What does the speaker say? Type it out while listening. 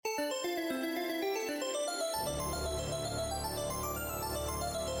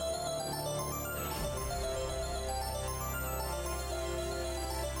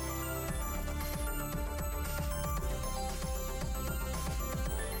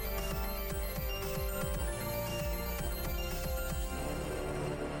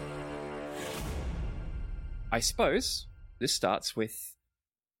I suppose this starts with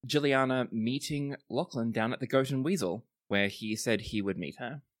Juliana meeting Lachlan down at the Goat and Weasel, where he said he would meet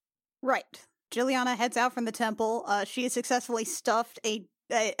her. Right. Juliana heads out from the temple. She has successfully stuffed a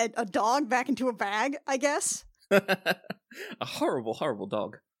dog back into a bag, I guess. A horrible, horrible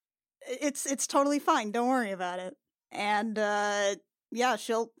dog. It's totally fine. Don't worry about it. And, yeah,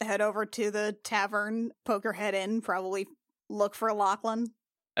 she'll head over to the tavern, poke her head in, probably look for Lachlan.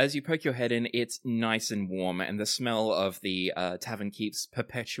 As you poke your head in, it's nice and warm, and the smell of the Tavern Keep's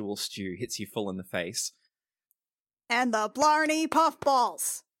perpetual stew hits you full in the face. And the Blarney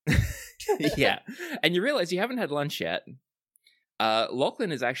puffballs! Yeah, and you realize you haven't had lunch yet.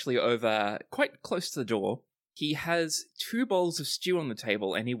 Lachlan is actually over quite close to the door. He has 2 bowls of stew on the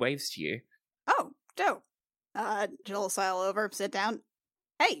table, and he waves to you. Oh, dope. Jill will sidle over, sit down.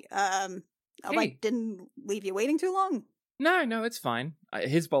 Hey, I didn't leave you waiting too long. No, it's fine.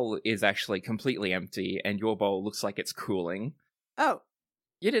 His bowl is actually completely empty, and your bowl looks like it's cooling. Oh.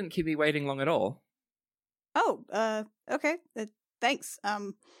 You didn't keep me waiting long at all. Oh, okay. Thanks.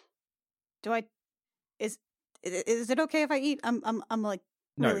 Is it okay if I eat? I'm like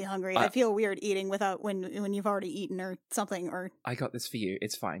really hungry. I feel weird eating without when you've already eaten or something. Or I got this for you.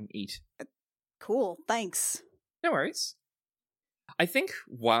 It's fine. Eat. Cool. Thanks. No worries. I think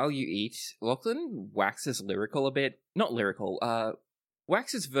while you eat, Lachlan waxes lyrical a bit. Not lyrical,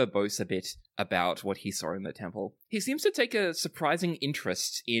 waxes verbose a bit about what he saw in the temple. He seems to take a surprising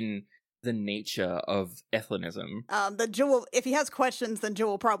interest in the nature of Ethelinism. Jewel, if he has questions, then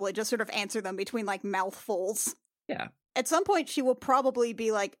Jewel will probably just sort of answer them between, like, mouthfuls. Yeah. At some point, she will probably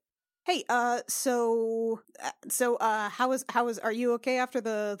be like, hey, are you okay after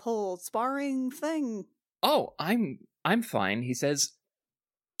the whole sparring thing? Oh, I'm fine, he says,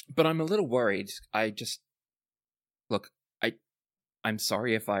 but I'm a little worried. I'm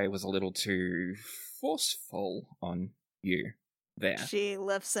sorry if I was a little too forceful on you there. She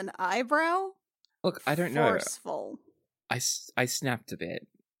lifts an eyebrow? Look, I don't know. Forceful. I snapped a bit.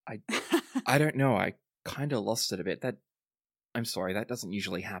 I don't know, I kind of lost it a bit. I'm sorry, that doesn't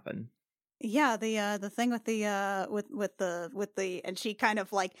usually happen. Yeah, the thing with the and she kind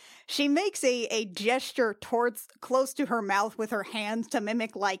of like she makes a gesture towards close to her mouth with her hands to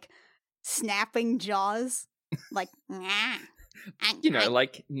mimic like snapping jaws, like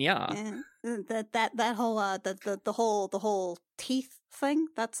like nya. That whole the whole teeth thing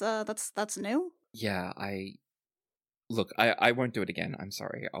that's new. Yeah, I won't do it again. I'm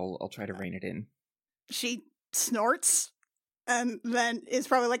sorry. I'll try to rein it in. She snorts and then is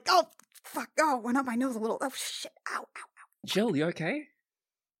probably like, oh. Fuck, oh, went up my nose a little. Oh, shit. Ow, ow, ow. Jill, you okay?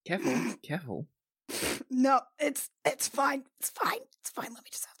 Careful. No, it's fine. It's fine. Let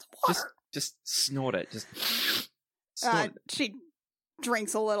me just have some water. Just snort it. Just snort it. She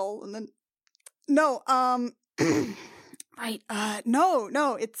drinks a little and then... No, right,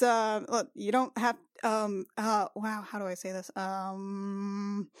 no, it's, look, you don't have, wow, how do I say this?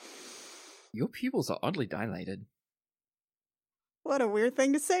 Your pupils are oddly dilated. What a weird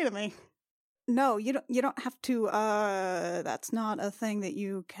thing to say to me. No, you don't have to, that's not a thing that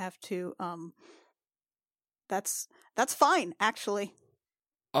you have to, that's fine, actually.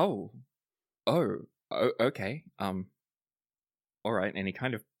 Oh, okay, alright, and he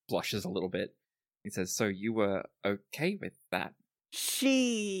kind of blushes a little bit. He says, so you were okay with that?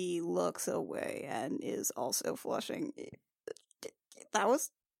 She looks away and is also flushing. That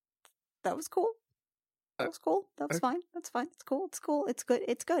was cool. That was cool. That was fine. That's fine. It's cool. It's cool. It's good.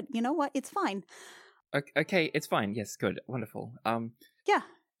 It's good. You know what? It's fine. Okay, it's fine. Yes, good. Wonderful. Yeah.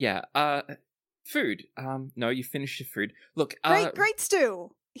 Yeah. Food. No, you finished your food. Look, Great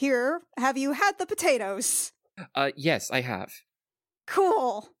stew. Here, have you had the potatoes? Yes, I have.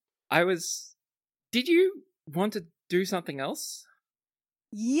 Cool. Did you want to do something else?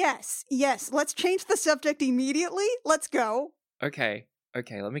 Yes. Let's change the subject immediately. Let's go. Okay,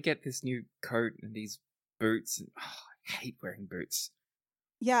 let me get this new coat and these boots. And, I hate wearing boots.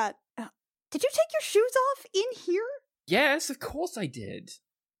 Yeah. Did you take your shoes off in here? Yes, of course I did.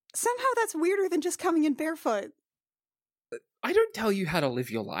 Somehow that's weirder than just coming in barefoot. I don't tell you how to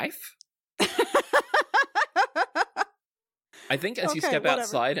live your life. I think as you step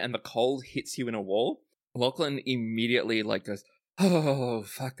outside and the cold hits you in a wall, Lachlan immediately goes, oh,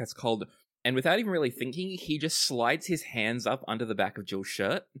 fuck, that's cold. And without even really thinking, he just slides his hands up under the back of Jill's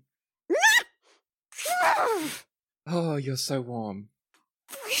shirt. Oh, you're so warm.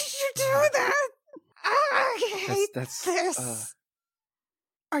 Why did you do that? I hate this.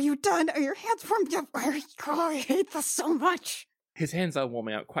 Are you done? Are your hands warmed up? I hate this so much. His hands are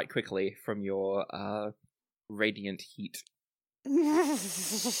warming up quite quickly from your radiant heat.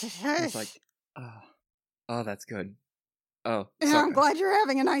 He's like, Oh, that's good. Oh, Yeah, sorry. I'm glad you're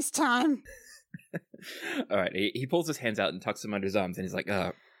having a nice time. All right, he pulls his hands out and tucks them under his arms, and he's like,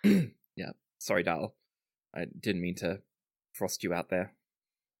 yeah, sorry, Dal. I didn't mean to frost you out there.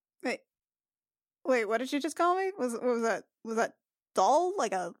 Wait, what did you just call me? What was that? Was that doll?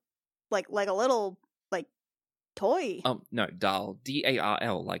 Like a little like toy? No, Dal.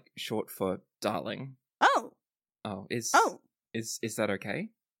 Darl, like short for darling. Oh. Oh, is that okay?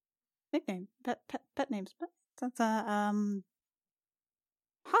 Nickname. Pet names. That's huh.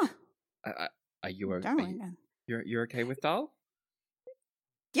 Are you okay? Darling. You're okay with Dal?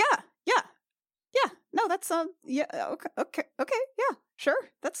 Yeah. No, that's yeah, okay, yeah, sure.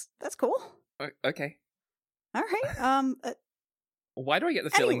 That's cool. Okay. All right. Why do I get the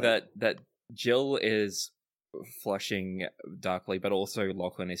feeling Anyway. that Jill is flushing darkly, but also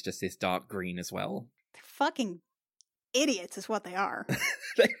Lachlan is just this dark green as well? They're fucking idiots is what they are.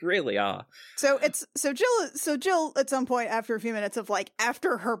 They really are. So Jill at some point after a few minutes of like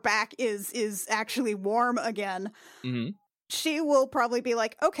after her back is actually warm again, she will probably be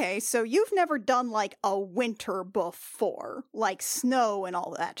like, okay, so you've never done like a winter before, like snow and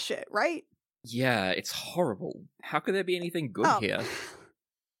all that shit, right? Yeah, it's horrible. How could there be anything good here?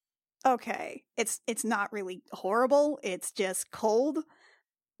 Okay, it's not really horrible. It's just cold,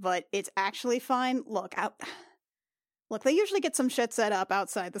 but it's actually fine. Look, they usually get some shit set up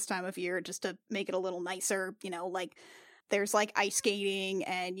outside this time of year just to make it a little nicer. You know, like there's like ice skating,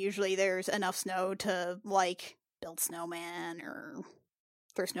 and usually there's enough snow to like build snowman or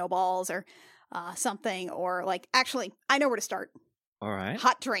throw snowballs or something. Or like, actually, I know where to start. All right.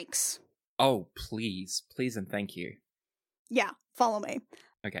 Hot drinks. Oh, please and thank you. Yeah, follow me.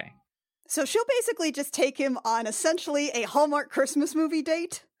 Okay. So she'll basically just take him on essentially a Hallmark Christmas movie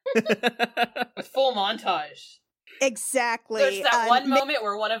date. A full montage. Exactly. There's that one moment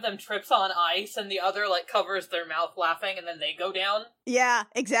where one of them trips on ice and the other like covers their mouth laughing and then they go down. Yeah,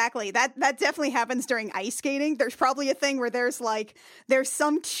 exactly. That definitely happens during ice skating. There's probably a thing where there's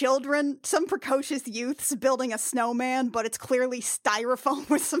some children, some precocious youths building a snowman, but it's clearly styrofoam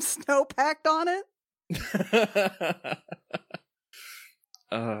with some snow packed on it.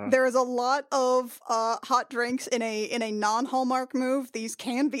 There is a lot of hot drinks in a non-Hallmark move. These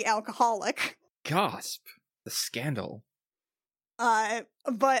can be alcoholic. Gasp. The scandal.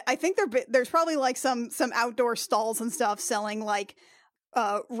 But I think there's probably like some outdoor stalls and stuff selling like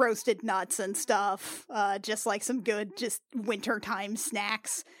roasted nuts and stuff. Just like some good just wintertime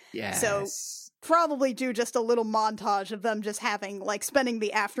snacks. Yes. So probably do just a little montage of them just having like spending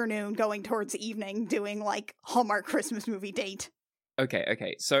the afternoon going towards evening doing like Hallmark Christmas movie date.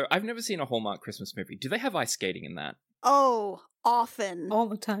 Okay. So I've never seen a Hallmark Christmas movie. Do they have ice skating in that? Oh, often. All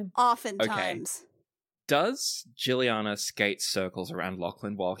the time. Oftentimes. Okay. Does Juliana skate circles around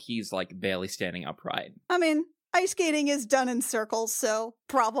Lachlan while he's like barely standing upright? I mean, ice skating is done in circles, so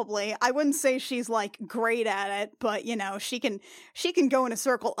probably. I wouldn't say she's like great at it, but you know, she can go in a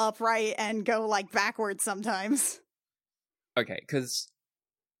circle upright and go like backwards sometimes. Okay, because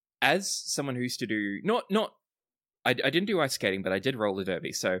as someone who used to do I didn't do ice skating, but I did roller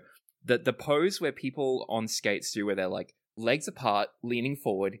derby. So the pose where people on skates do, where they're like legs apart, leaning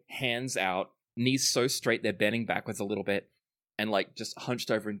forward, hands out, knees so straight they're bending backwards a little bit, and like just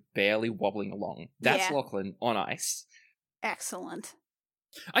hunched over and barely wobbling along. That's Lachlan on ice. Excellent.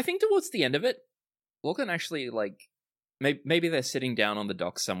 I think towards the end of it, Lachlan actually like maybe they're sitting down on the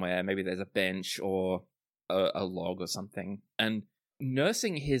dock somewhere. Maybe there's a bench or a log or something, and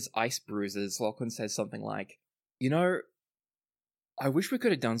nursing his ice bruises, Lachlan says something like, "You know, I wish we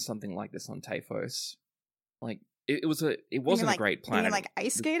could have done something like this on Tafos. Like it wasn't a great plan. You mean like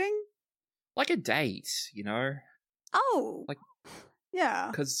ice skating? Like a date, you know? Oh, like yeah.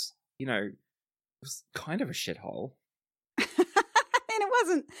 Because you know, it was kind of a shithole. I mean,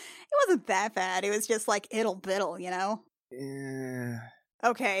 it wasn't that bad. It was just like ittle bittle, you know. Yeah.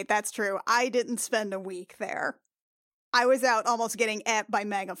 Okay, that's true. I didn't spend a week there. I was out almost getting ate by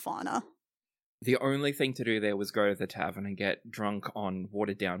megafauna. The only thing to do there was go to the tavern and get drunk on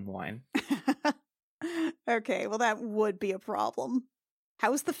watered down wine. Okay, well that would be a problem. How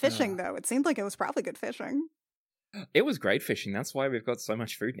was the fishing, though? It seemed like it was probably good fishing. It was great fishing. That's why we've got so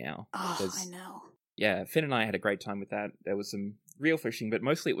much food now. Oh, I know. Yeah, Finn and I had a great time with that. There was some real fishing, but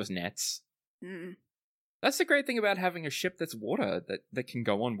mostly it was nets. Mm. That's the great thing about having a ship that's water, that can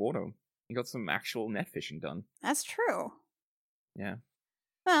go on water. You got some actual net fishing done. That's true. Yeah.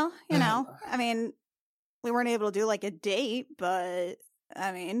 Well, you know, I mean, we weren't able to do like a date, but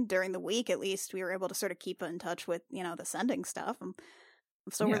I mean, during the week at least, we were able to sort of keep in touch with, you know, the sending stuff. I'm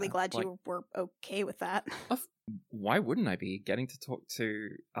still really glad you were okay with that. Why wouldn't I be? Getting to talk to,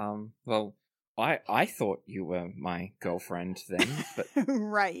 well, I thought you were my girlfriend then, but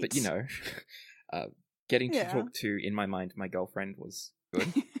Right. but you know, getting to Yeah. talk to, in my mind, my girlfriend was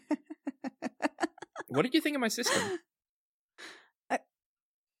good. What did you think of my system?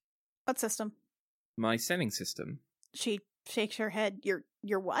 What system? My sending system. She shakes her head.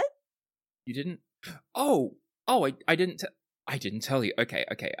 Your what? You didn't? Oh, I didn't. I didn't tell you. Okay.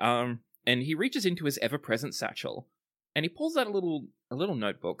 And he reaches into his ever-present satchel, and he pulls out a little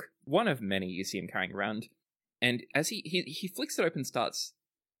notebook, one of many you see him carrying around. And as he flicks it open, starts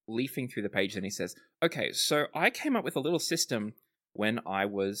leafing through the page, and he says, "Okay, so I came up with a little system when I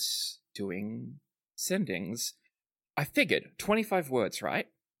was doing sendings. I figured 25 words, right?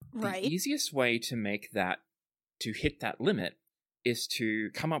 Right. The easiest way to hit that limit is to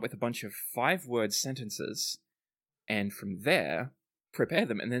come up with a bunch of 5-word sentences, and from there, prepare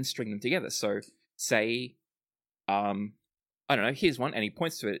them and then string them together. So, say, I don't know, here's one, and he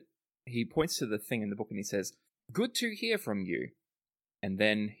points to it. He points to the thing in the book and he says, 'Good to hear from you.' And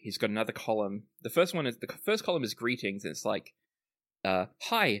then he's got another column. The first column is greetings, and it's like,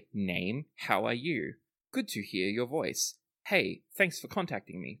 'Hi, name, how are you? Good to hear your voice. Hey, thanks for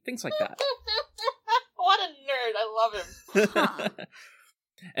contacting me.' Things like that. What a nerd. I love him. Huh.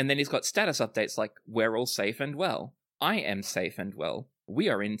 And then he's got status updates like, 'We're all safe and well. I am safe and well. We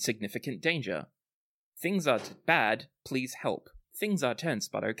are in significant danger. Things are bad, please help. Things are tense,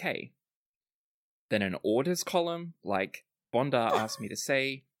 but okay.' Then an orders column, like, 'Bondar asked me to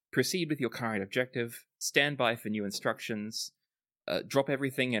say, proceed with your current objective, stand by for new instructions, drop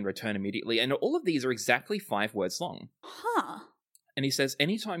everything and return immediately.' And all of these are exactly 5 words long. Huh. And he says,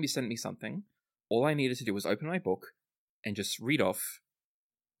 anytime you send me something, all I needed to do was open my book and just read off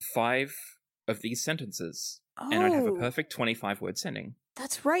 5 of these sentences, and I'd have a Oh, perfect 25-word sending.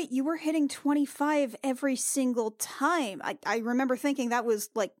 that's right. You were hitting 25 every single time. I remember thinking that was,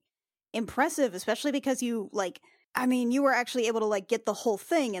 like, impressive, especially because you, like, I mean, you were actually able to, like, get the whole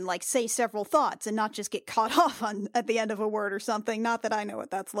thing and, like, say several thoughts and not just get caught off on at the end of a word or something. Not that I know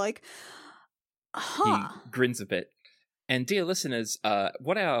what that's like. Huh. He grins a bit. And dear listeners,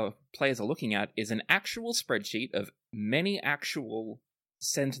 what our players are looking at is an actual spreadsheet of many actual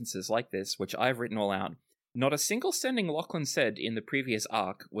sentences like this, which I've written all out. Not a single sending Lachlan said in the previous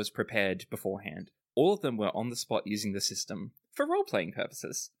arc was prepared beforehand. All of them were on the spot using the system for role-playing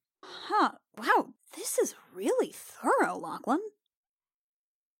purposes. Huh. Wow, this is really thorough, Lachlan.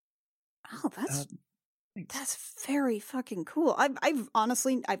 Oh, Thanks. that's very fucking cool. I've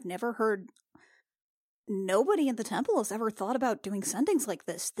honestly never heard. Nobody in the temple has ever thought about doing sendings like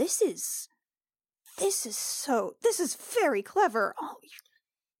this. This is very clever. Oh,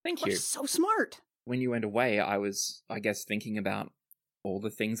 Thank you're you. so smart. When you went away, I was, I guess, thinking about all the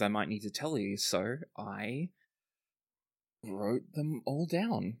things I might need to tell you, so I wrote them all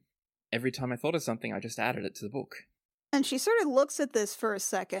down. Every time I thought of something, I just added it to the book. And she sort of looks at this for a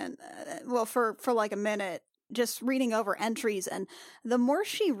second, for like a minute, just reading over entries, and the more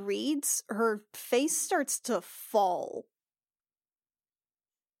she reads, her face starts to fall.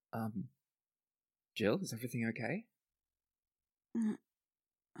 Jill, is everything okay?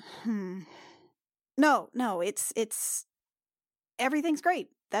 No, it's everything's great.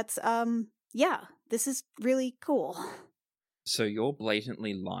 That's yeah, this is really cool. So you're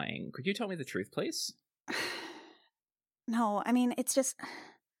blatantly lying. Could you tell me the truth, please? No, I mean, it's just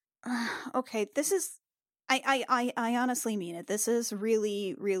okay, this is I honestly mean it. This is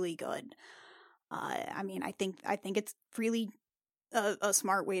really, really good. I mean, I think it's really a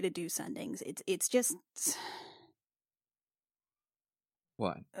smart way to do sendings. It's just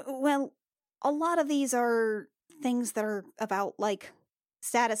What? well, a lot of these are things that are about, like,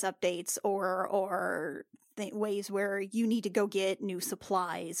 status updates or ways where you need to go get new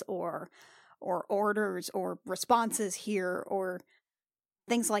supplies or orders or responses here or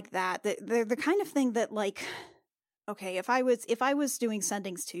things like that. They're the kind of thing that, like, okay, if I was doing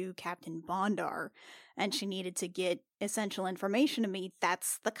sendings to Captain Bondar and she needed to get essential information to me,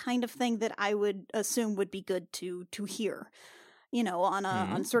 that's the kind of thing that I would assume would be good to hear. You know,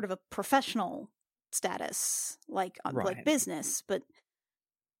 on sort of a professional status, like Right. business. But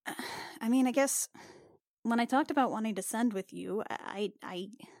I mean, I guess when I talked about wanting to send with you, I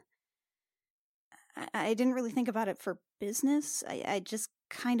didn't really think about it for business. I just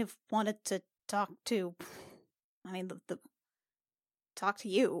kind of wanted to talk to, I mean, talk to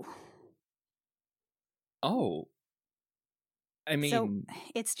you. Oh. I mean... So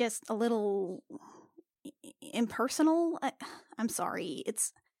it's just a little impersonal. I'm sorry.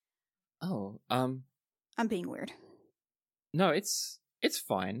 It's... Oh, I'm being weird. no, it's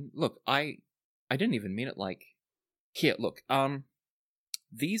fine. Look, I didn't even mean it like... Here, look,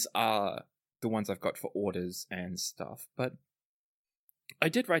 these are the ones I've got for orders and stuff, but I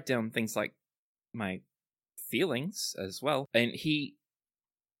did write down things like my feelings as well. And he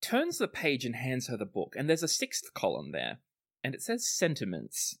turns the page and hands her the book, and there's a 6th column there, and it says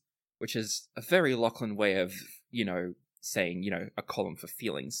sentiments, which is a very Lachlan way of, saying, a column for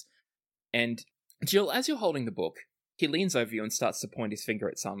feelings. And Jill, as you're holding the book, he leans over you and starts to point his finger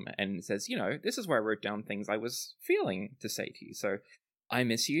at some and says, this is where I wrote down things I was feeling to say to you. So, I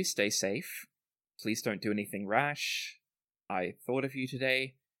miss you, stay safe. Please don't do anything rash. I thought of you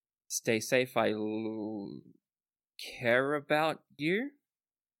today. Stay safe, care about you.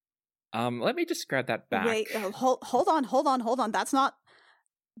 Let me just grab that back. Wait, hold on.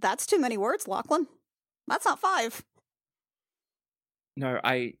 That's too many words, Lachlan. That's not 5. No,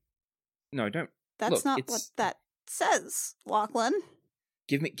 don't. That's look, not what that says, Lachlan.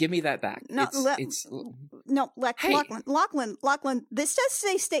 Give me that back. No, hey. Lachlan. This says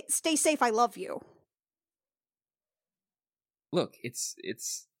stay safe. I love you. Look,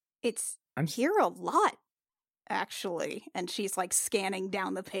 I'm here a lot, actually. And she's like scanning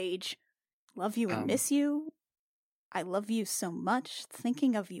down the page. Love you and miss you. I love you so much.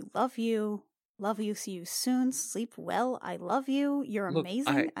 Thinking of you, love you. Love you, see you soon. Sleep well. I love you. You're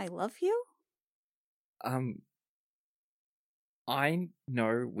amazing. I love you. I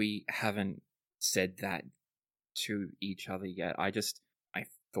know we haven't said that to each other yet. I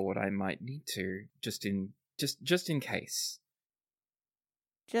thought I might need to, just in case.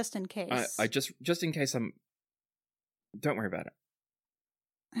 Just in case. Just in case don't worry about it.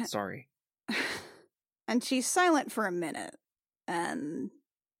 Sorry. And she's silent for a minute, and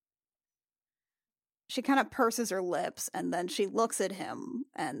she kind of purses her lips, and then she looks at him,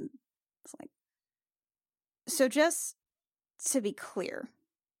 and it's like, so just to be clear.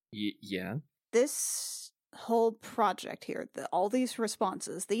 Yeah? This whole project here, all these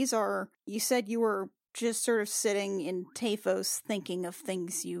responses, these are, you said you were just sort of sitting in Taphos thinking of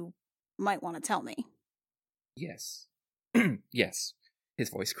things you might want to tell me. Yes. Yes. His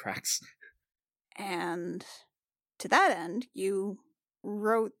voice cracks. And to that end, you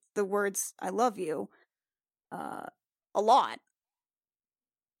wrote the words "I love you" a lot,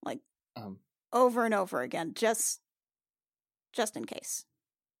 like over and over again, just in case.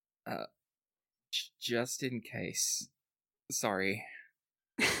 Just in case. Sorry.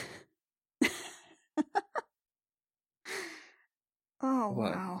 Oh,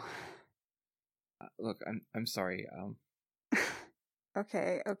 what? Wow. Look, I'm sorry.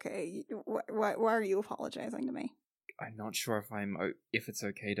 Okay. Why are you apologizing to me? I'm not sure if it's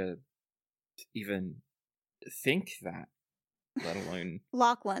okay to even think that, let alone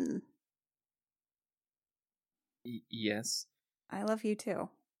Lachlan. Yes. I love you too.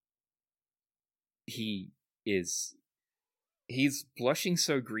 He's blushing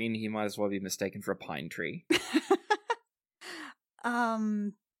so green he might as well be mistaken for a pine tree.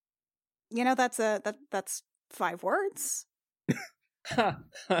 That's 5 words.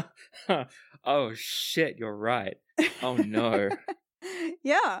 Oh shit, you're right. Oh no.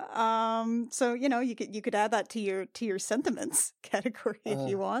 Yeah. So you could add that to your sentiments category if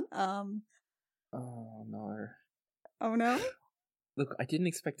you want. Oh no. Oh no. Look, I didn't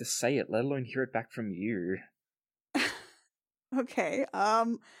expect to say it, let alone hear it back from you. Okay.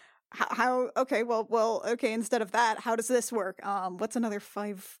 How? Okay. Well. Okay. Instead of that, how does this work? What's another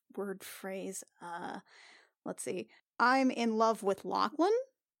 5-word phrase? Let's see. I'm in love with Lachlan.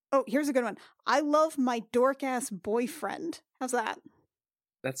 Oh, here's a good one. I love my dork-ass boyfriend. How's that?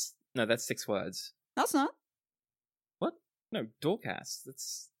 That's 6 words. No, it's not. What? No, dork-ass.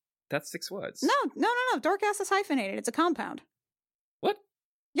 That's 6 words. No. Dork-ass is hyphenated. It's a compound. What?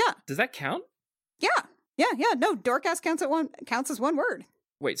 Yeah. Does that count? Yeah. No, dork-ass counts as 1 word.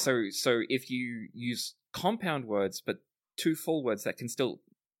 Wait, so if you use compound words but 2 full words, that can still...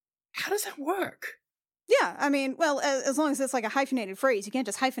 How does that work? Yeah, I mean, well, as long as it's like a hyphenated phrase, you can't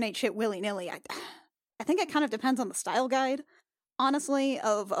just hyphenate shit willy-nilly. I think it kind of depends on the style guide, honestly,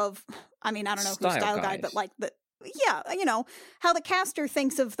 of I mean, I don't know who's style guide, but like how the caster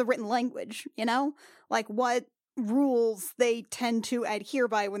thinks of the written language, like what rules they tend to adhere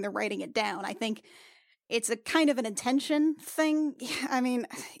by when they're writing it down. I think it's a kind of an intention thing. I mean,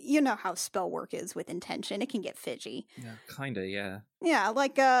 you know how spell work is with intention. It can get fidgy. Yeah, kinda, yeah. Yeah,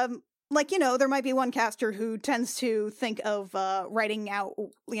 like there might be one caster who tends to think of writing out,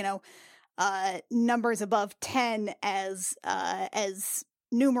 numbers above 10 as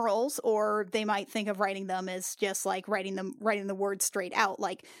numerals, or they might think of writing them as just like writing the word straight out.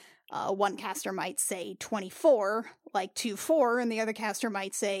 Like one caster might say 24, like 24, and the other caster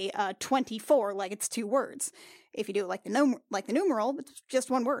might say 24, like it's 2 words. If you do it like the numeral, it's just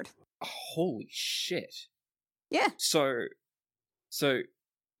 1 word. Holy shit. Yeah. So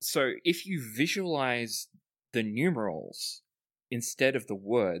if you visualize the numerals instead of the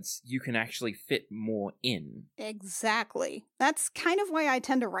words, you can actually fit more in. Exactly. That's kind of why I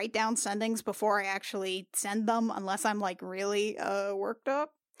tend to write down sendings before I actually send them, unless I'm like really worked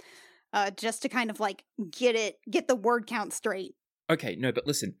up. Just to kind of like get the word count straight. Okay, no, but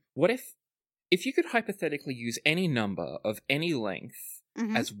listen, what if you could hypothetically use any number of any length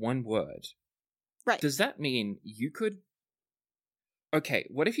as one word, right? Does that mean you could... Okay,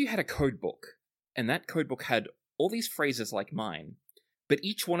 what if you had a code book, and that code book had all these phrases like mine, but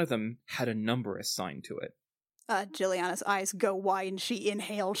each one of them had a number assigned to it? Juliana's eyes go wide and she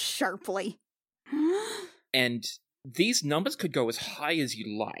inhales sharply. And these numbers could go as high as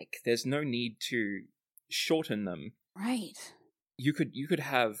you like. There's no need to shorten them. Right. You could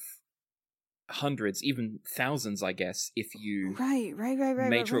have hundreds, even thousands, I guess, if you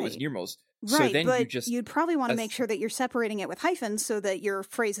made sure it was numerals. Right, so then but you'd probably want to make sure that you're separating it with hyphens so that your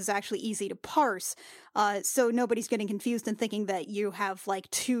phrase is actually easy to parse, so nobody's getting confused and thinking that you have like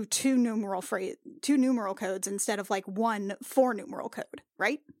two numeral codes instead of like one 4-numeral code,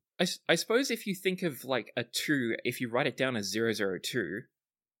 right? I suppose if you think of like a 2, if you write it down as 002,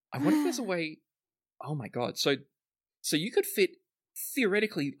 I wonder if there's a way... Oh my god, so you could fit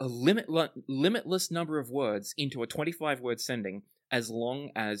theoretically a limitless number of words into a 25-word sending, as long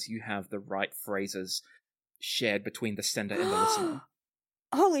as you have the right phrases shared between the sender and the listener.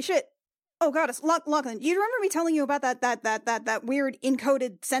 Holy shit. Oh god, it's Lachlan, you remember me telling you about that weird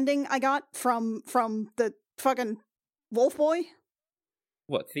encoded sending I got from the fucking Wolf Boy?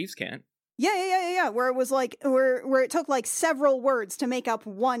 What, Thieves Can't? Yeah, where it was like, where it took like several words to make up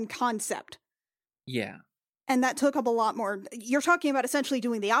one concept. Yeah. And that took up a lot more. You're talking about essentially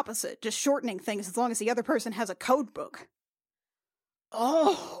doing the opposite, just shortening things as long as the other person has a code book.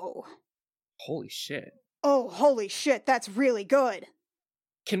 Oh. Holy shit. Oh, holy shit, that's really good.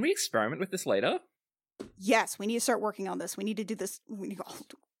 Can we experiment with this later? Yes, we need to start working on this. We need to do this. We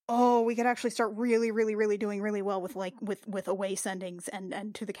could actually start really doing really well with like with away sendings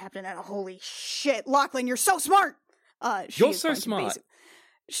and to the captain. And holy shit, Lachlan, you're so smart. You're so smart.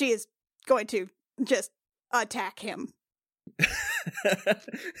 She is going to just attack him.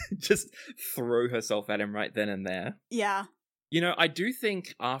 Just throw herself at him right then and there. Yeah. You know, I do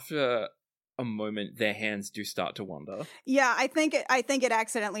think after a moment their hands do start to wander. Yeah, I think it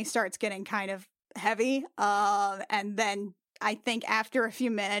accidentally starts getting kind of heavy. And then I think after a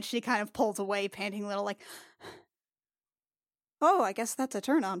few minutes she kind of pulls away, panting a little like, oh, I guess that's a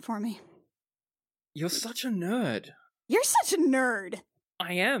turn on for me. You're such a nerd. You're such a nerd.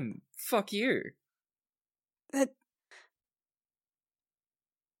 I am. Fuck you.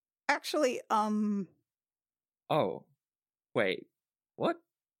 Actually, Oh. Wait. What?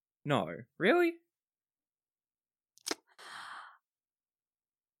 No. Really?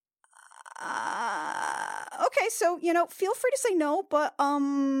 Okay, so, feel free to say no, but,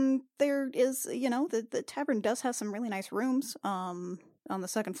 there is, the tavern does have some really nice rooms, on the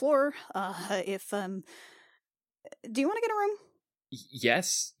second floor. Do you want to get a room?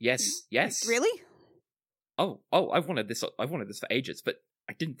 Yes. Really? Oh, I've wanted this for ages, but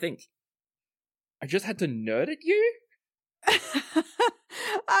I didn't think. I just had to nerd at you?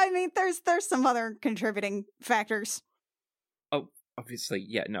 I mean, there's some other contributing factors. Oh, obviously,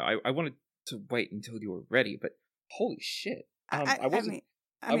 yeah, no, I wanted to wait until you were ready, but holy shit. I wasn't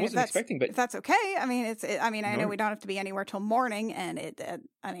expecting, but... If that's okay. I mean, I know we don't have to be anywhere till morning, and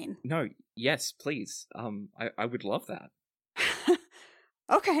No, yes, please. I would love that.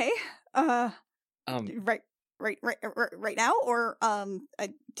 Okay. Right now, or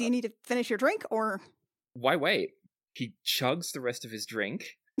do you need to finish your drink, or? Why wait? He chugs the rest of his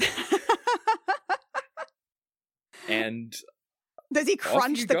drink. And does he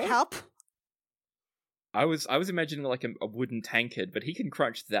crunch the cup? I was imagining like a wooden tankard, but he can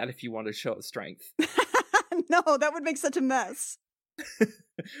crunch that if you want to show strength. No, that would make such a mess.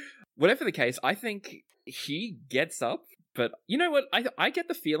 Whatever the case, I think he gets up, but you know what? I get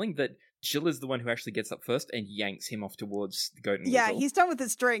the feeling that Jill is the one who actually gets up first and yanks him off towards the goat and yeah, weasel. He's done with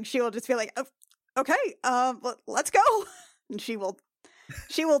his drink. She will just be like, oh, okay, let's go. And she will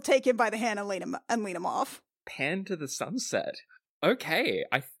take him by the hand and lead him off. Pan to the sunset. Okay,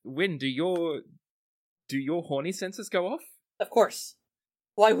 Wynn, do your horny senses go off? Of course.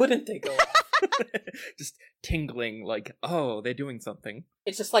 Why wouldn't they go off? Just tingling, like, oh, they're doing something.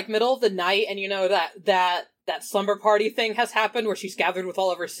 It's just like middle of the night, and that slumber party thing has happened where she's gathered with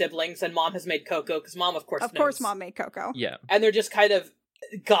all of her siblings, and mom has made cocoa, because mom, of course, knows. Of course, mom made cocoa. Yeah. And they're just kind of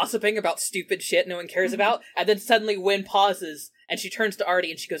gossiping about stupid shit no one cares about, and then suddenly Wynn pauses, and she turns to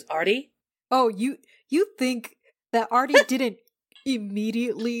Artie and she goes, Artie? Oh, you think that Artie didn't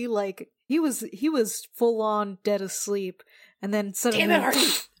immediately, like, he was full on dead asleep, and then suddenly Damn it, Artie!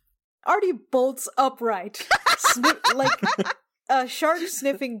 Artie bolts upright, like a shark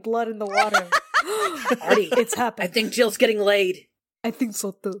sniffing blood in the water. Artie, It's happened. I think Jill's getting laid. I think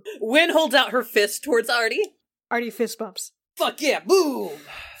so too. Wynn holds out her fist towards Artie. Artie fist bumps. Fuck yeah, boom!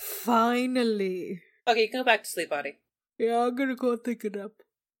 Finally. Okay, you can go back to sleep, Artie. Yeah, I'm gonna go take a nap.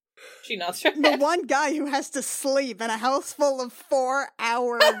 She nods her The head. one guy who has to sleep in a house full of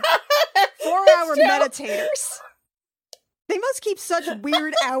 4-hour It's true. meditators. They must keep such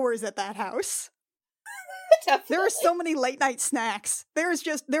weird hours at that house. There are so many late night snacks. There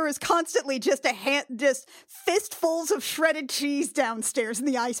is constantly just fistfuls of shredded cheese downstairs in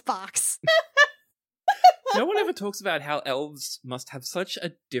the icebox. No one ever talks about how elves must have such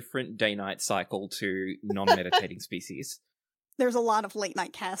a different day-night cycle to non-meditating species. There's a lot of late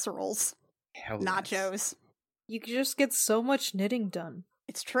night casseroles, Hell yes. nachos. You can just get so much knitting done.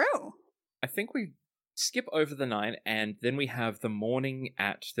 It's true. I think we skip over the night, and then we have the morning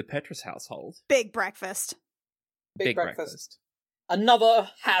at the Petrus household. Big breakfast. Big breakfast. Another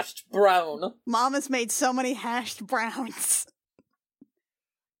hashed brown. Mama's made so many hashed browns.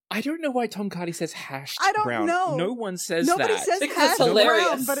 I don't know why Tom Cardy says hashed I don't brown. know. No one says Nobody that. says Because hashed it's hilarious.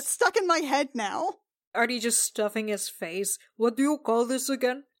 brown, but it's stuck in my head now. Artie just stuffing his face. What do you call this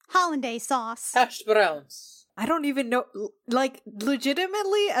again? Hollandaise sauce. Hashed browns. I don't even know. Like,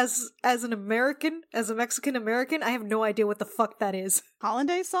 legitimately, as an American, as a Mexican American, I have no idea what the fuck that is.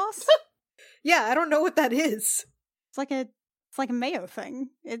 Hollandaise sauce? Yeah, I don't know what that is. It's like a mayo thing.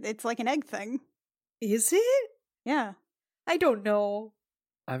 It's like an egg thing. Is it? Yeah. I don't know.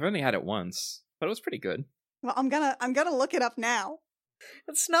 I've only had it once, but it was pretty good. Well, I'm gonna look it up now.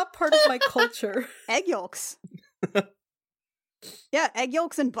 It's not part of my culture. Egg yolks. Yeah, egg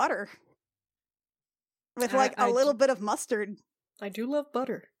yolks and butter. With like a little bit of mustard. I do love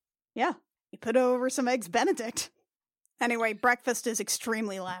butter. Yeah. You put it over some eggs Benedict. Anyway, breakfast is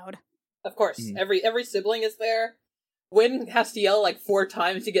extremely loud. Of course, every sibling is there. Wynn has to yell like 4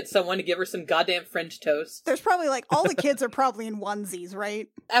 times to get someone to give her some goddamn French toast. There's probably like all the kids are probably in onesies, right?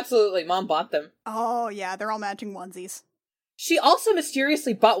 Absolutely, Mom bought them. Oh yeah, they're all matching onesies. She also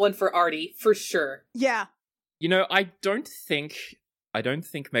mysteriously bought one for Artie, for sure. Yeah. You know, I don't think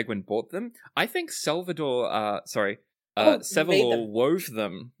Megwin bought them. I think Sevalor made them. wove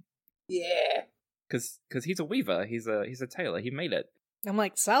them. Yeah. Because he's a weaver. He's a tailor. He made it. I'm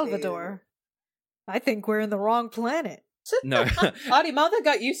like, Salvador, I think we're in the wrong planet. No. Artie, Mother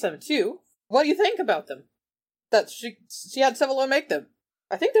got you some too. What do you think about them? That she had Sevalor make them.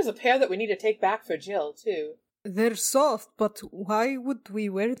 I think there's a pair that we need to take back for Jill too. They're soft, but why would we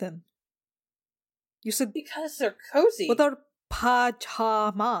wear them? You said, Because they're cozy. what are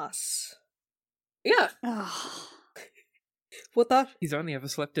pajamas? Yeah. Ugh. What are He's only ever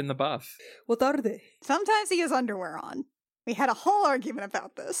slept in the bath. they? Sometimes he has underwear on. We had a whole argument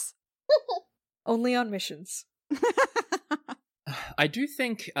about this. Only on missions. I do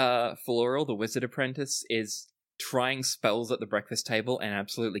think Floral, the wizard apprentice, is trying spells at the breakfast table and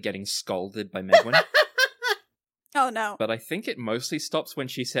absolutely getting scolded by Megwin. Oh no. But I think it mostly stops when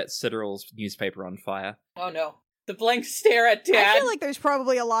she sets Citadel's newspaper on fire. Oh no. The blank stare at Dad. I feel like there's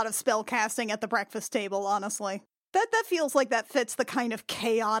probably a lot of spell casting at the breakfast table, honestly. That feels like that fits the kind of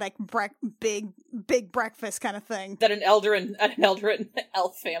chaotic big breakfast kind of thing. that an elder and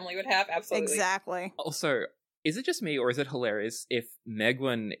elf family would have. Absolutely. Exactly. Also, is it just me or is it hilarious if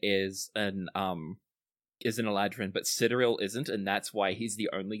Megwin is an Eladrin, but Citadel isn't, and that's why he's the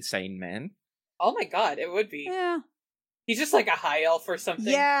only sane man? Oh my god, it would be. Yeah. He's just like a high elf or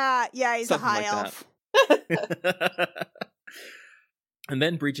something. Yeah, he's Something a high like that. elf. And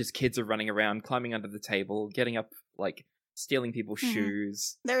then Bridget's kids are running around, climbing under the table, getting up, like, stealing people's Mhm.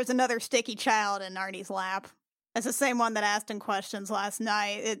 shoes. There's another sticky child in Artie's lap. It's the same one that asked him questions last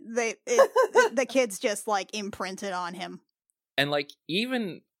night. The kids just, like, imprinted on him. And, like,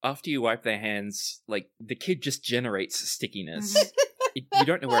 even after you wipe their hands, like, the kid just generates stickiness. Mhm. You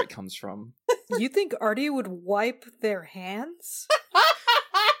don't know where it comes from. You think Artie would wipe their hands?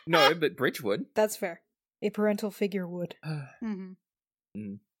 No, but Bridge would. That's fair. A parental figure would. Mhm.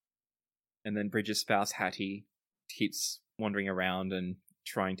 And then Bridget's spouse, Hattie, keeps wandering around and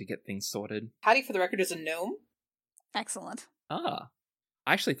trying to get things sorted. Hattie, for the record, is a gnome. Excellent. Ah.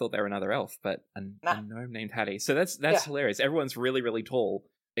 I actually thought they were another elf, but a gnome named Hattie. So that's Yeah. hilarious. Everyone's really, really tall,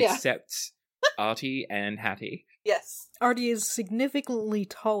 Yeah. except Artie and Hattie. Yes. Artie is significantly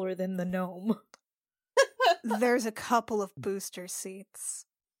taller than the gnome. There's a couple of booster seats.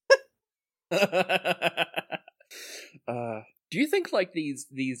 Do you think like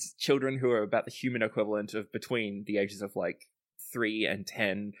these children who are about the human equivalent of between the ages of like 3 and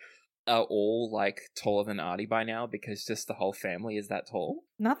 10 are all like taller than Artie by now because just the whole family is that tall?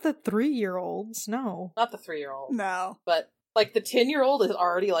 Not the 3-year-olds, no. Not the 3-year-old. No. But, like, the 10-year-old is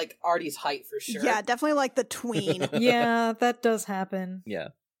already, like, Artie's height for sure. Yeah, definitely like the tween. Yeah, that does happen. Yeah.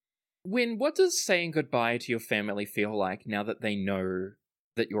 Wyn, what does saying goodbye to your family feel like now that they know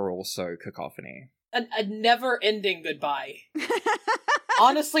that you're also Cacophony? A never-ending goodbye.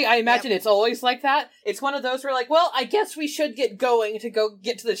 Honestly, I imagine it's always like that. It's one of those where, like, well, I guess we should get going to go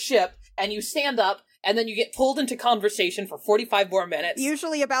get to the ship, and you stand up, and then you get pulled into conversation for 45 more minutes.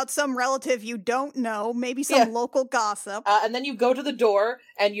 Usually about some relative you don't know, maybe some local gossip. And then you go to the door,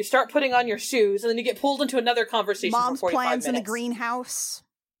 and you start putting on your shoes, and then you get pulled into another conversation Mom's for 45 plans minutes. in the greenhouse.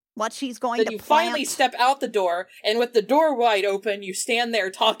 What she's going Then to you plant. finally step out the door, and with the door wide open, you stand there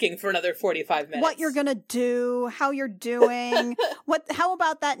talking for another 45 minutes. What you're gonna do, how you're doing, how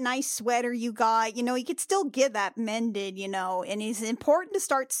about that nice sweater you got? You know, you could still get that mended, you know, and it's important to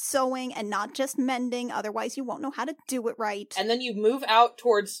start sewing and not just mending, otherwise you won't know how to do it right. And then you move out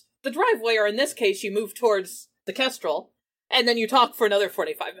towards the driveway, or in this case, you move towards the Kestrel, and then you talk for another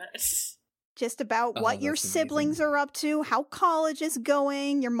 45 minutes. Just about what your that's siblings amazing. are up to, how college is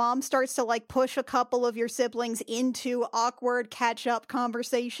going. Your mom starts to like push a couple of your siblings into awkward catch-up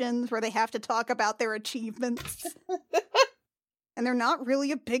conversations where they have to talk about their achievements. And they're not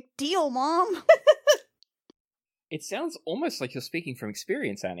really a big deal, Mom. It sounds almost like you're speaking from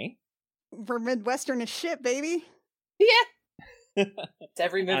experience, Annie. We're Midwestern as shit, baby. Yeah. It's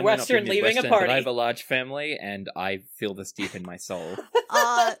every I may not be Midwestern leaving a Midwestern, party. But I have a large family, and I feel this deep in my soul.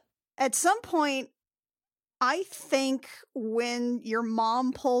 At some point, I think when your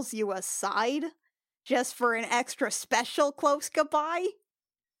mom pulls you aside just for an extra special close goodbye,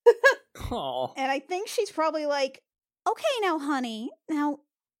 Aw. and I think she's probably like, "Okay, now, honey, now,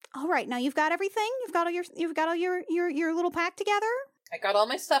 all right, now you've got everything. You've got all your little pack together. I got all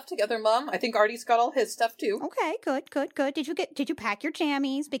my stuff together, Mom. I think Artie's got all his stuff, too. Okay, good. Did you pack your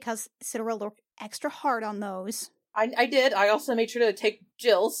jammies because Citadel looked extra hard on those? I did. I also made sure to take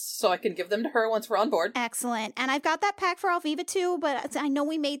Jill's so I can give them to her once we're on board. Excellent. And I've got that pack for Alviva too, but I know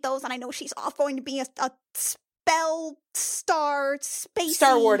we made those, and I know she's off going to be a spell star spacey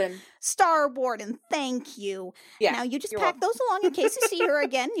Star Warden. Thank you. Yeah. Now you just you're pack welcome. those along in case you see her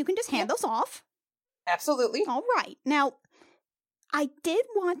again. You can just hand those off. Absolutely. All right. Now, I did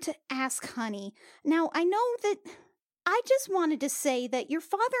want to ask, honey. Now, I know that I just wanted to say that your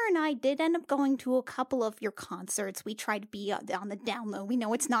father and I did end up going to a couple of your concerts. We tried to be on the down low. We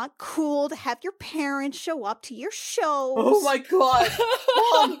know it's not cool to have your parents show up to your shows. Oh my god.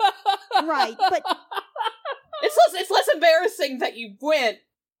 Mom, Right, but it's less embarrassing that you went.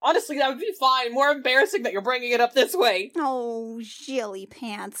 Honestly, that would be fine. More embarrassing that you're bringing it up this way. oh, Jilly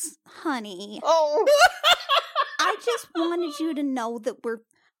Pants, honey. Oh. I just wanted you to know that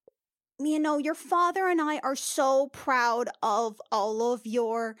your father and I are so proud of all of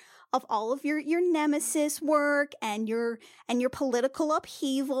your nemesis work and your political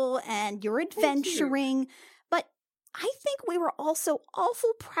upheaval and your adventuring. But I think we were also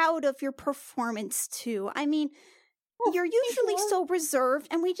awful proud of your performance too. I mean, you're usually so reserved,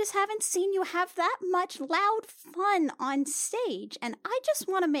 and we just haven't seen you have that much loud fun on stage. And I just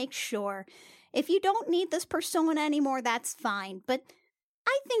want to make sure, if you don't need this persona anymore, that's fine. But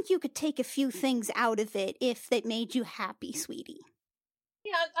I think you could take a few things out of it if that made you happy, sweetie.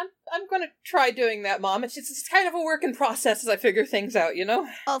 Yeah, I'm gonna try doing that, Mom. It's kind of a work in process as I figure things out, you know?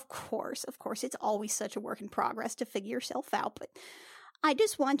 Of course. It's always such a work in progress to figure yourself out, but I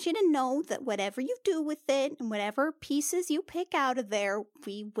just want you to know that whatever you do with it and whatever pieces you pick out of there,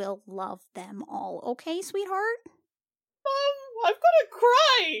 we will love them all. Okay, sweetheart? Mom, I'm gonna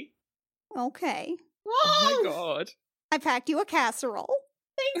cry! Okay. Oh my god. I packed you a casserole.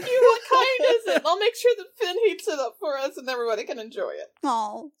 Thank you, what kind is it? I'll make sure that Finn heats it up for us and everybody can enjoy it.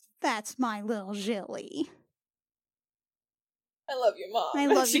 Oh, that's my little Jilly. I love you, Mom. I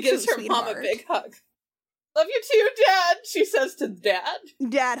love she you gives too, her mom a sweetheart. big hug. Love you too, Dad, she says to Dad.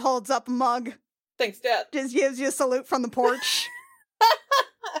 Dad holds up a mug, Thanks, Dad. just gives you a salute from the porch.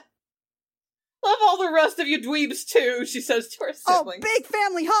 Love all the rest of you dweebs too, she says to her Oh, siblings. big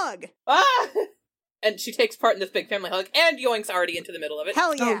family hug! Ah! And she takes part in this big family hug and yoinks Artie into the middle of it.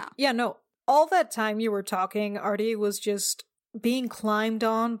 Hell yeah! Oh, yeah, no. All that time you were talking, Artie was just being climbed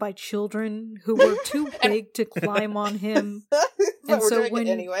on by children who were too big to climb on him. But And we're so doing when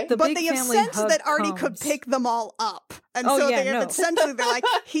it anyway. the But big they have family sensed hug that Artie could comes- pick them all up. And Oh, so yeah, they have no. essentially, they're like,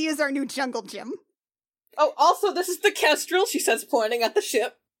 he is our new jungle gym. Oh, also, this is the Kestrel, she says, pointing at the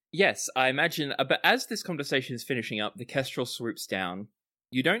ship. Yes, I imagine, but as this conversation is finishing up, the Kestrel swoops down.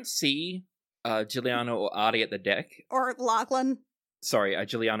 You don't see Juliana or Artie at the deck. Or Lachlan. Sorry,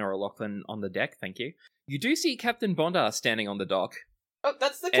 Juliana or Lachlan on the deck, thank you. You do see Captain Bondar standing on the dock. Oh,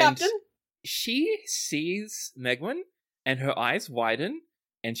 that's the captain? She sees Megwin, and her eyes widen,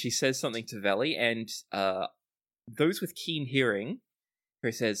 and she says something to Veli, and those with keen hearing,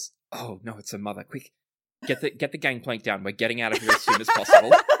 who says, "Oh, no, it's her mother. Quick, get the gangplank down. We're getting out of here as soon as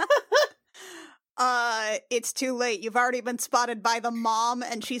possible." It's too late. You've already been spotted by the mom,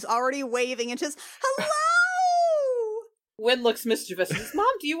 and she's already waving and says, "Hello!" Wynn looks mischievous and says, "Mom,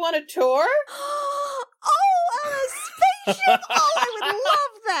 do you want a tour?" Oh, a spaceship! Oh, I would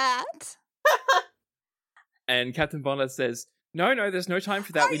love that! And Captain Bondar says, No, there's no time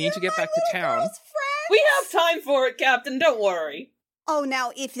for that. We need to get back to town. We have time for it, Captain, don't worry. Oh,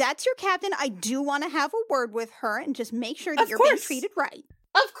 now, if that's your captain, I do want to have a word with her and just make sure that Of you're course. being treated right.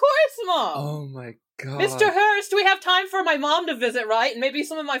 Of course, Mom! Oh my god. Mr. Hurst, we have time for my mom to visit, right? And maybe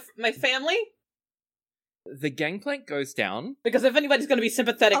some of my family? The gangplank goes down. Because if anybody's going to be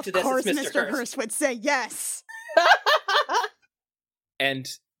sympathetic to this, Of course, it's Mr. Hurst would say yes. And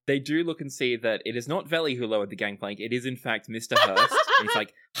they do look and see that it is not Veli who lowered the gangplank. It is, in fact, Mr. Hurst. And he's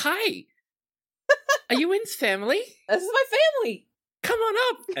like, "Hi! Are you Wynn's family? This is my family! Come on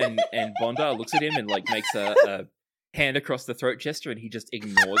up!" And Bondar looks at him and like makes a hand across the throat gesture, and he just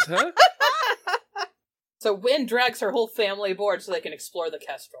ignores her. So Wynn drags her whole family aboard so they can explore the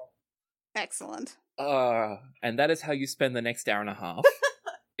Kestrel. Excellent. And that is how you spend the next hour and a half.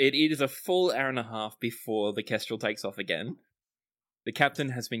 It is a full hour and a half before the Kestrel takes off again. The captain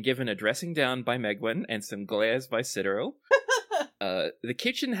has been given a dressing down by Megwin and some glares by Citadel. The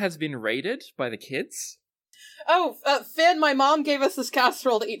kitchen has been raided by the kids. Oh, Finn, my mom gave us this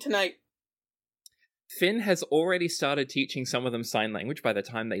casserole to eat tonight. Finn has already started teaching some of them sign language by the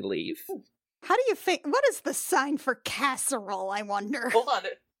time they leave. How do you think? What is the sign for casserole, I wonder? Hold on,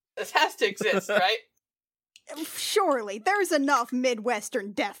 this has to exist, right? Surely, there's enough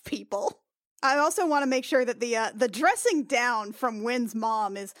Midwestern deaf people. I also want to make sure that the dressing down from Wynn's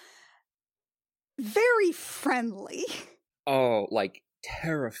mom is very friendly. Oh, like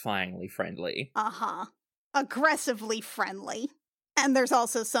terrifyingly friendly. Uh-huh. Aggressively friendly. And there's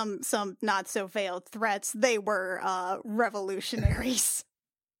also some not so veiled threats. They were revolutionaries.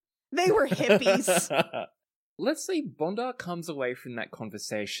 They were hippies. Let's say Bondar comes away from that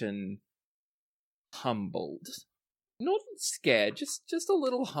conversation humbled. Not scared, just a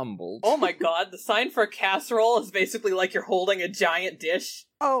little humbled. Oh my god, the sign for casserole is basically like you're holding a giant dish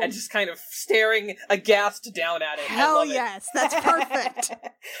and just kind of staring aghast down at it. Hell yes, that's perfect.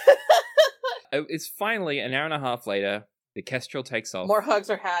 It's finally an hour and a half later, the Kestrel takes off. More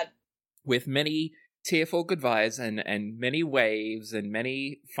hugs are had. With many tearful goodbyes and many waves and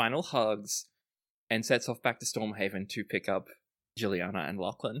many final hugs, and sets off back to Stormhaven to pick up Juliana and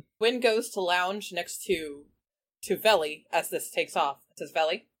Lachlan. Wynn goes to lounge next to Veli as this takes off. It says,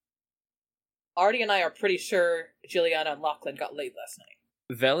 "Veli, Artie and I are pretty sure Juliana and Lachlan got laid last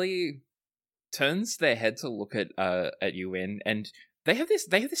night." Veli turns their head to look at you, Wynn, and they have this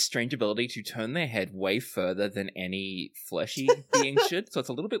strange ability to turn their head way further than any fleshy being should, so it's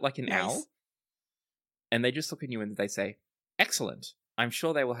a little bit like an owl. And they just look at you and they say, "Excellent. I'm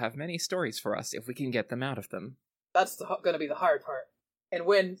sure they will have many stories for us if we can get them out of them." That's going to be the hard part. And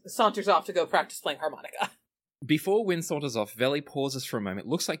Wynn saunters off to go practice playing harmonica. Before Wynn saunters off, Veli pauses for a moment.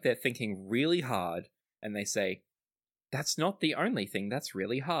 Looks like they're thinking really hard, and they say, "That's not the only thing that's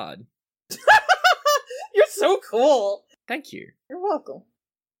really hard." You're so cool! Thank you. You're welcome.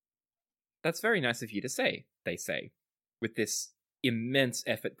 That's very nice of you to say, they say, with this immense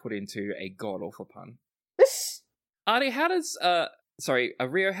effort put into a god-awful pun. Artie,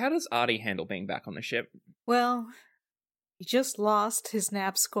 Rio, how does Artie handle being back on the ship? Well, he just lost his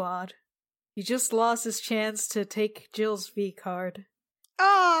nap squad. He just lost his chance to take Jill's V card.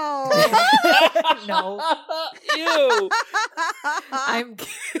 Oh! No. Ew! I'm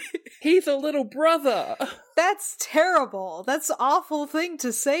He's a little brother! That's terrible. That's an awful thing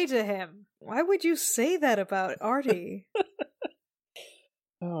to say to him. Why would you say that about Artie?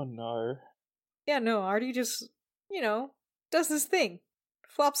 Oh no. Yeah, no, Artie just, does his thing.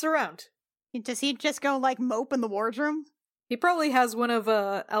 Flops around. Does he just go, mope in the wardroom? He probably has one of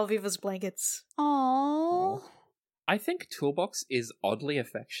Alviva's blankets. Aww. I think Toolbox is oddly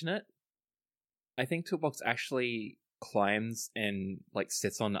affectionate. I think Toolbox actually climbs and,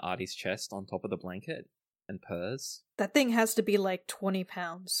 sits on Artie's chest on top of the blanket and purrs. That thing has to be 20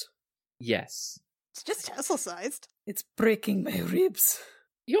 pounds. Yes. It's just Tesla-sized. It's breaking my ribs.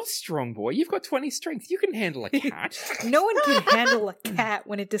 You're strong, boy. You've got 20 strength. You can handle a cat. No one can handle a cat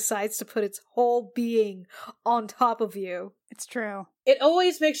when it decides to put its whole being on top of you. It's true. It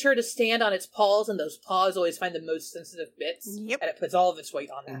always makes sure to stand on its paws, and those paws always find the most sensitive bits. Yep. And it puts all of its weight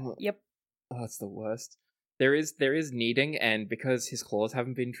on there. Yep. Oh, that's the worst. There is kneading, and because his claws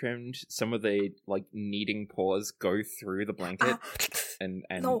haven't been trimmed, some of the kneading paws go through the blanket and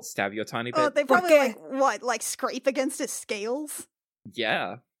No. stab you a tiny bit. Oh, they probably Okay. scrape against his scales?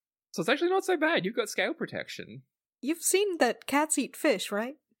 Yeah. So it's actually not so bad. You've got scale protection. You've seen that cats eat fish,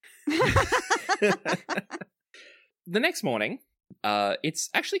 right? The next morning, it's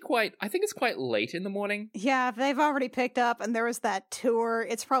actually I think it's quite late in the morning. Yeah, they've already picked up, and there was that tour.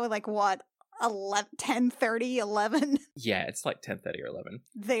 It's probably 10:30, 11. Yeah, it's like 10:30 or 11.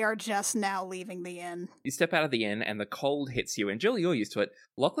 They are just now leaving the inn. You step out of the inn and the cold hits you, and Jill, you're used to it.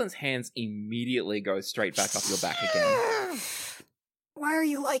 Lachlan's hands immediately go straight back up your back again. Why are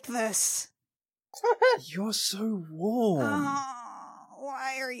you like this? You're so warm.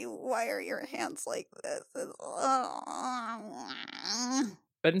 Why are your hands like this?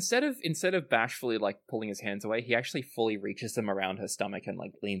 But instead of bashfully pulling his hands away, he actually fully reaches them around her stomach and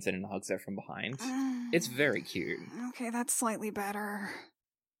leans in and hugs her from behind. It's very cute. Okay, that's slightly better.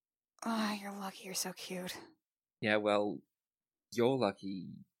 You're lucky you're so cute. Yeah, well, you're lucky.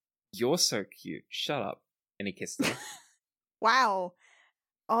 You're so cute. Shut up. And he kissed her. Wow.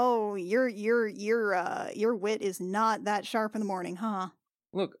 Oh, your wit is not that sharp in the morning, huh?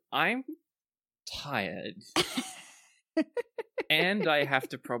 Look, I'm tired. And I have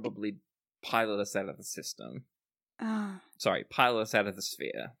to probably pilot us out of the system. Sorry, pilot us out of the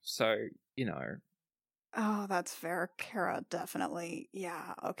sphere. So, Oh, that's fair. Kara, definitely.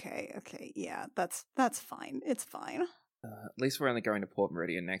 Yeah, okay, yeah, that's fine. It's fine. At least we're only going to Port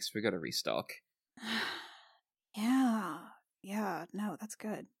Meridian next. We got to restock. Yeah, no, that's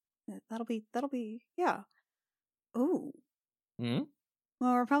good. That'll be, yeah. Ooh. Hmm?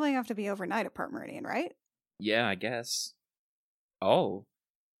 Well, we're probably gonna have to be overnight at Port Meridian, right? Yeah, I guess. Oh.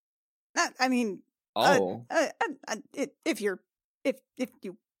 I mean, Oh. if you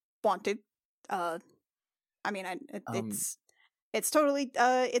want to, I mean, it's totally,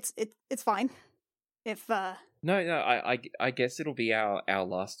 it's fine. If No, I guess it'll be our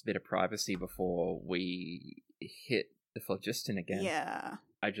last bit of privacy before we hit the phlogiston again. yeah.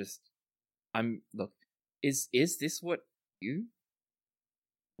 Look, is this what you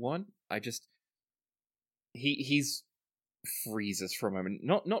want? He's freezes for a moment.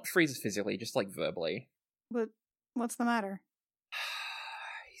 Not freezes physically, just verbally. What's the matter?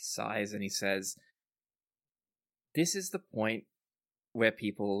 He sighs and he says, "This is the point where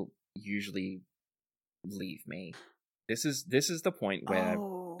people usually leave me. This is the point where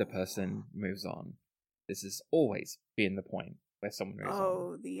the person moves on. This has always been the point where someone moves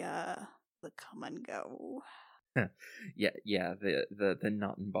on. The come and go. Yeah, the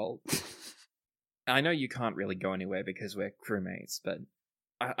nut and bolt. I know you can't really go anywhere because we're crewmates, but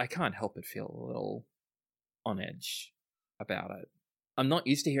I can't help but feel a little on edge about it. I'm not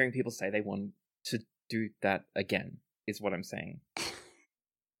used to hearing people say they want to do that again, is what I'm saying."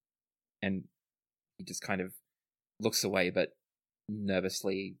 And he just kind of looks away, but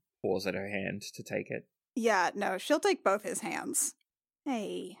nervously paws at her hand to take it. Yeah, no, she'll take both his hands.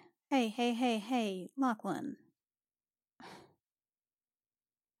 Hey, Lachlan.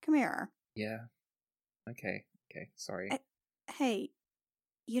 Come here. Yeah. Okay, sorry. Hey,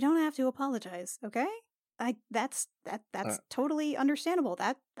 you don't have to apologize, okay? That's totally understandable.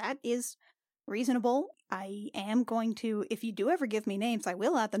 That is reasonable. I am going to, if you do ever give me names, I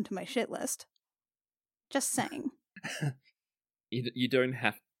will add them to my shit list. Just saying. You don't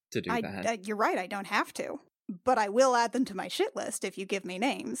have to do that. You're right, I don't have to. But I will add them to my shit list if you give me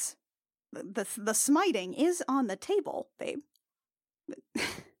names. The smiting is on the table, babe.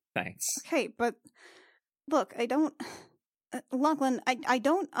 Thanks. Okay, but look, I don't... Lachlan, I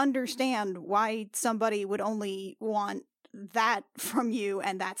don't understand why somebody would only want that from you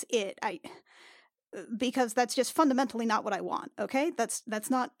and that's it. Because that's just fundamentally not what I want, okay? That's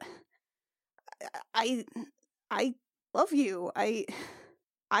not... I love you. I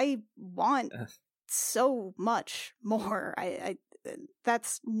want so much more. I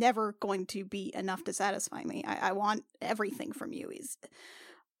that's never going to be enough to satisfy me. I want everything from you.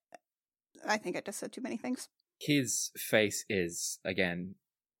 I think I just said too many things. His face is, again,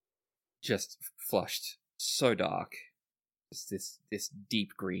 just flushed, so dark. Just this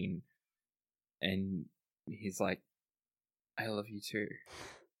deep green. And he's like, "I love you too.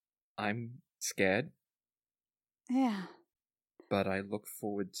 I'm scared, Yeah. but I look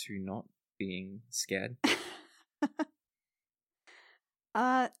forward to not being scared."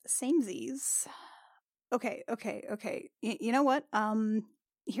 Samesies. Okay. You know what?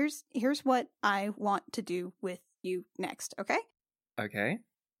 Here's what I want to do with you next, okay? Okay.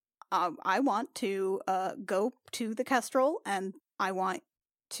 I want to go to the Kestrel, and I want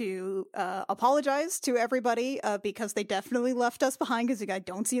to apologize to everybody because they definitely left us behind because I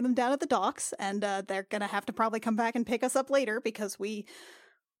don't see them down at the docks, and they're gonna have to probably come back and pick us up later because we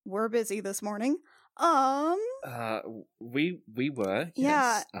were busy this morning. We were.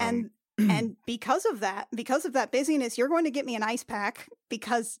 Yeah, yes. and because of that busyness, you're going to get me an ice pack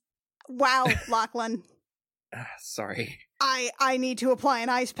because, wow, Lachlan, Sorry. I need to apply an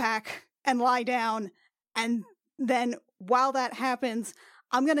ice pack and lie down, and then while that happens,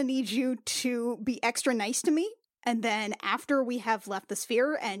 I'm gonna need you to be extra nice to me. And then after we have left the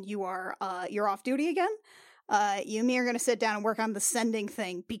sphere and you're off duty again, you and me are gonna sit down and work on the sending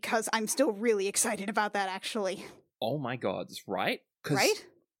thing because I'm still really excited about that. Actually, Oh my god, right? 'Cause right?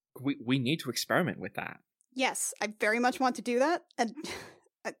 we need to experiment with that. Yes, I very much want to do that. And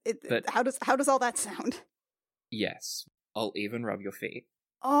But- how does all that sound? Yes. I'll even rub your feet.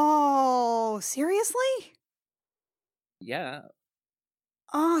 Oh, seriously? Yeah.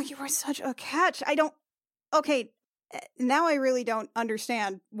 Oh, you are such a catch. Okay, now I really don't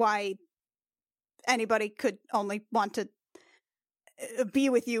understand why anybody could only want to be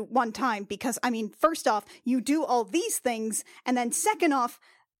with you one time, because, I mean, first off, you do all these things, and then second off,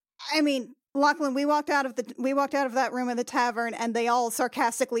 I mean, Lachlan, we walked out of that room in the tavern, and they all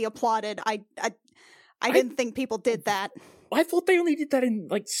sarcastically applauded. I didn't think people did that. I thought they only did that in,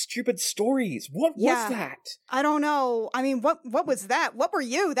 like, stupid stories. What Yeah. was that? I don't know. I mean, what was that? What were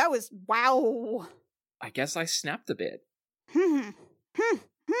you? That was, wow. I guess I snapped a bit.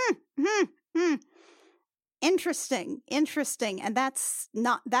 Interesting. And that's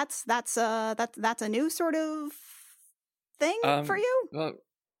a new sort of thing for you? Well,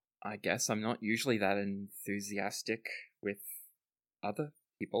 I guess I'm not usually that enthusiastic with other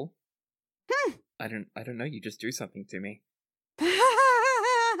people. I don't know, you just do something to me.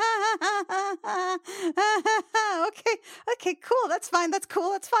 Okay, cool. That's fine.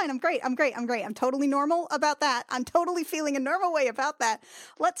 I'm great. I'm totally normal about that. I'm totally feeling a normal way about that.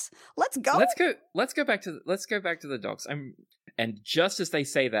 Let's go. Let's go back to the docks. And just as they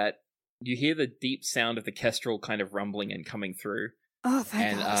say that, you hear the deep sound of the Kestrel kind of rumbling and coming through. Oh,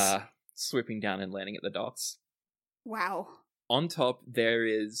 thank and goodness. swooping down and landing at the docks. Wow. On top, there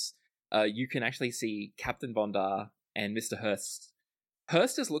is you can actually see Captain Bondar and Mr. Hurst.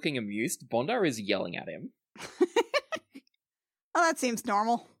 Hurst is looking amused. Bondar is yelling at him. Oh, that seems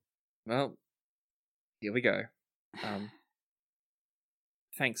normal. Well, here we go.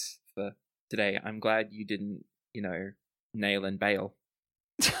 Thanks for today. I'm glad you didn't, nail and bail.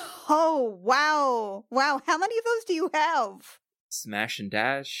 Oh, wow. Wow, how many of those do you have? Smash and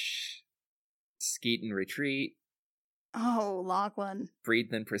dash. Skeet and retreat. Oh, Lachlan. Breed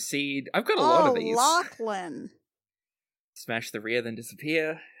then proceed. I've got a lot of these. Lachlan. Smash the rear then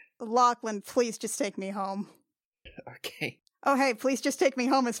disappear. Lachlan, please just take me home. Okay. Oh, hey, please just take me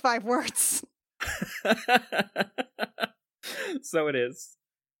home is 5 words. So it is.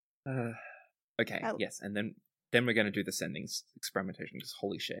 Okay, yes, and then we're going to do the sendings experimentation, because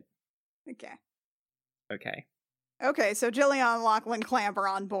holy shit. Okay, so Jillian and Lachlan clamber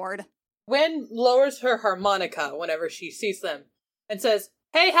on board. Gwen lowers her harmonica whenever she sees them and says,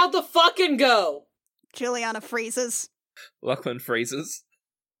 "Hey, how'd the fucking go?" Juliana freezes. Lachlan freezes.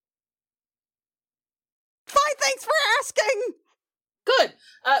 Fine, thanks for asking! Good.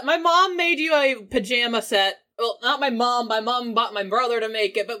 My mom made you a pajama set. Well, not my mom. My mom bought my brother to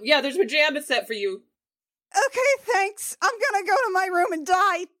make it, but yeah, there's a pajama set for you. Okay, thanks. I'm gonna go to my room and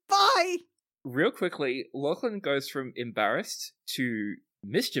die. Bye! Real quickly, Lachlan goes from embarrassed to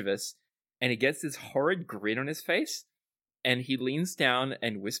mischievous, and he gets this horrid grin on his face, and he leans down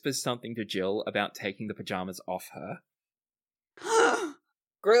and whispers something to Jill about taking the pajamas off her.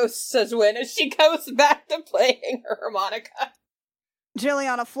 Gross, says Wynn as she goes back to playing her harmonica.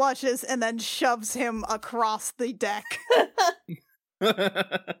 Jilliana flushes and then shoves him across the deck.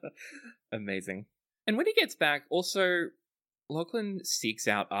 Amazing. And when he gets back, also, Lachlan seeks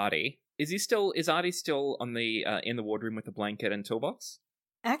out Artie. Is Artie still on the in the wardroom with the blanket and toolbox?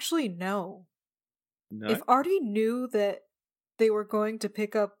 Actually, no. No. If Artie knew that they were going to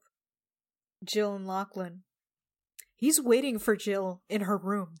pick up Jill and Lachlan, he's waiting for Jill in her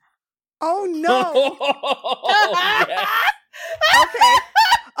room. Oh no! Oh, yes.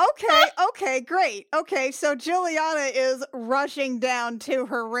 Okay, great. Okay, so Juliana is rushing down to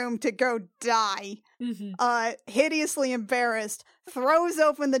her room to go die. Mm-hmm. Hideously embarrassed, throws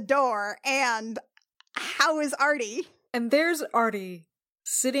open the door, and how is Artie? And there's Artie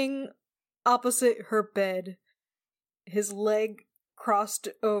sitting opposite her bed, his leg crossed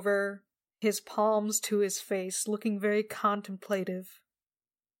over, his palms to his face, looking very contemplative.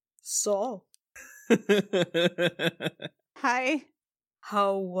 So, Hi.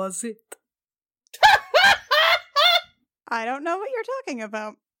 how was it? I don't know what you're talking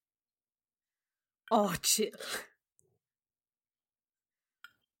about. Oh, chill.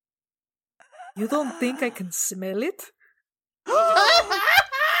 You don't think I can smell it?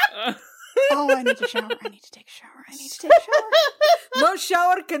 Oh, I need to shower. I need to take a shower. I need to take a shower. No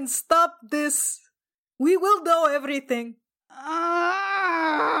shower can stop this. We will know everything.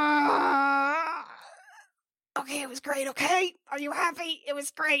 Okay, it was great, okay? Are you happy? It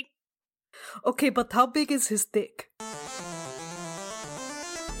was great. Okay, but how big is his dick?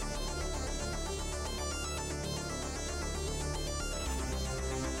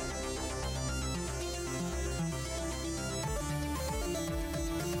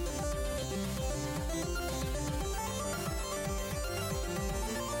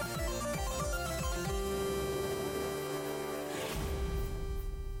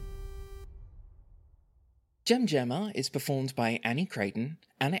 Gem Jammer is performed by Annie Creighton,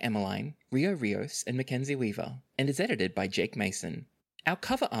 Anna Emmeline, Rio Rios, and Mackenzie Weaver, and is edited by Jake Mason. Our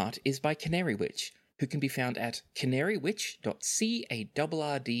cover art is by Canary Witch, who can be found at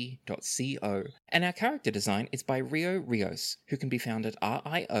canarywitch.cawrd.co, and our character design is by Rio Rios, who can be found at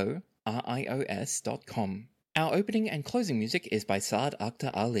rios.com. Our opening and closing music is by Saad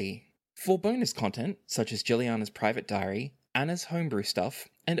Akhtar Ali. For bonus content, such as Juliana's private diary, Anna's homebrew stuff,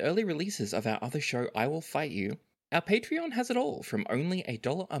 and early releases of our other show I Will Fight You, our Patreon has it all from only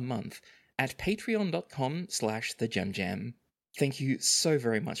 $1 a month at patreon.com/thegemjam. Thank you so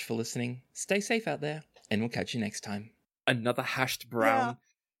very much for listening. Stay safe out there, and we'll catch you next time. Another hashed brown.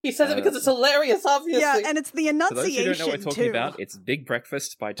 He says it because it's hilarious, obviously. Yeah, and it's the For those who enunciation, don't know what we're talking too. about, it's Big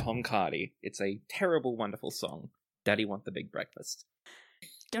Breakfast by Tom Cardy. It's a terrible, wonderful song. Daddy Want the Big Breakfast.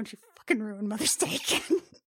 Don't you fucking ruin Mother's Day again.